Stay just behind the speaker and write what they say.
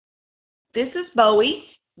This is Bowie.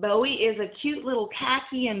 Bowie is a cute little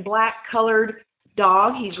khaki and black colored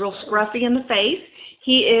dog. He's real scruffy in the face.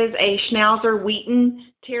 He is a Schnauzer Wheaten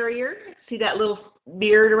Terrier. See that little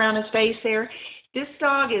beard around his face there? This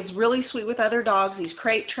dog is really sweet with other dogs. He's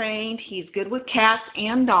crate trained. He's good with cats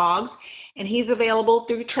and dogs. And he's available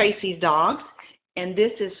through Tracydog. And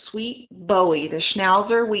this is Sweet Bowie, the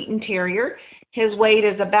Schnauzer Wheaten Terrier. His weight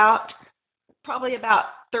is probably about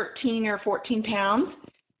 13 or 14 pounds.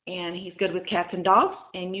 And he's good with cats and dogs,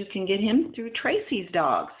 and you can get him through Tracy's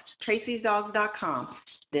Dogs, tracysdogs.com.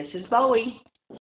 This is Bowie.